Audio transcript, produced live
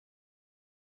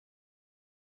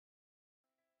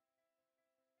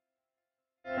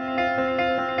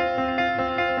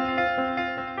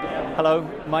Hello,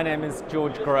 my name is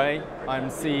George Gray. I'm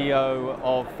CEO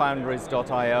of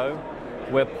Foundries.io.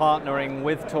 We're partnering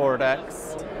with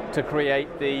Toradex to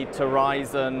create the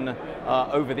Torizon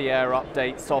over-the-air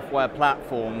update software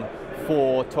platform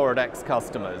for Toradex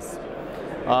customers.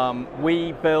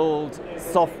 We build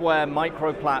software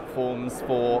micro-platforms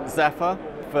for Zephyr,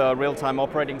 for real-time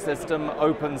operating system,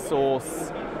 open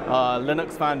source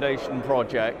Linux Foundation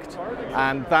project,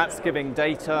 and that's giving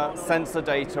data, sensor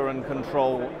data and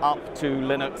control up to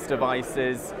Linux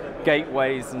devices,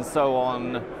 gateways and so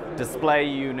on, display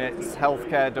units,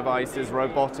 healthcare devices,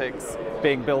 robotics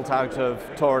being built out of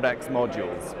Toradex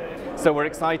modules. So we're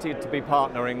excited to be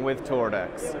partnering with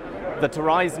Toradex. The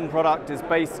Torizon product is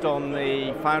based on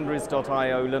the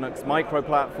Foundries.io Linux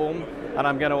micro-platform, and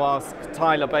I'm going to ask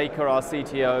Tyler Baker, our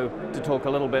CTO, to talk a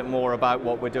little bit more about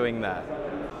what we're doing there.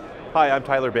 Hi, I'm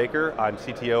Tyler Baker. I'm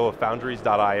CTO of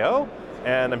Foundries.io,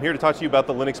 and I'm here to talk to you about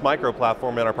the Linux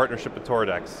micro-platform and our partnership with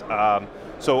Toradex.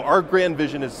 So our grand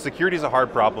vision is security is a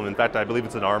hard problem. In fact, I believe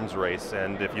it's an arms race,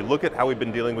 and if you look at how we've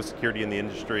been dealing with security in the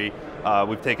industry,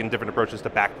 we've taken different approaches to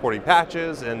backporting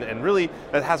patches, and really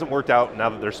that hasn't worked out now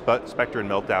that there's Spectre and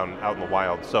Meltdown out in the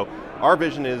wild. So our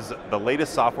vision is the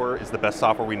latest software is the best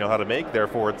software we know how to make,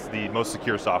 therefore it's the most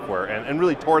secure software, and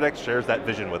really Toradex shares that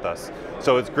vision with us.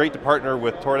 So it's great to partner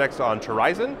with Toradex on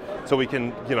Torizon, so we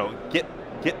can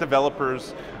get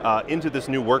developers into this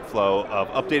new workflow of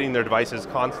updating their devices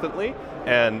constantly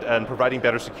and providing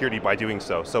better security by doing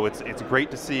so. So it's great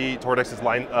to see Toradex's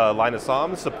line of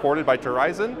SOMs supported by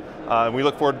Torizon, and we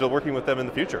look forward to working with them in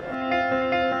the future.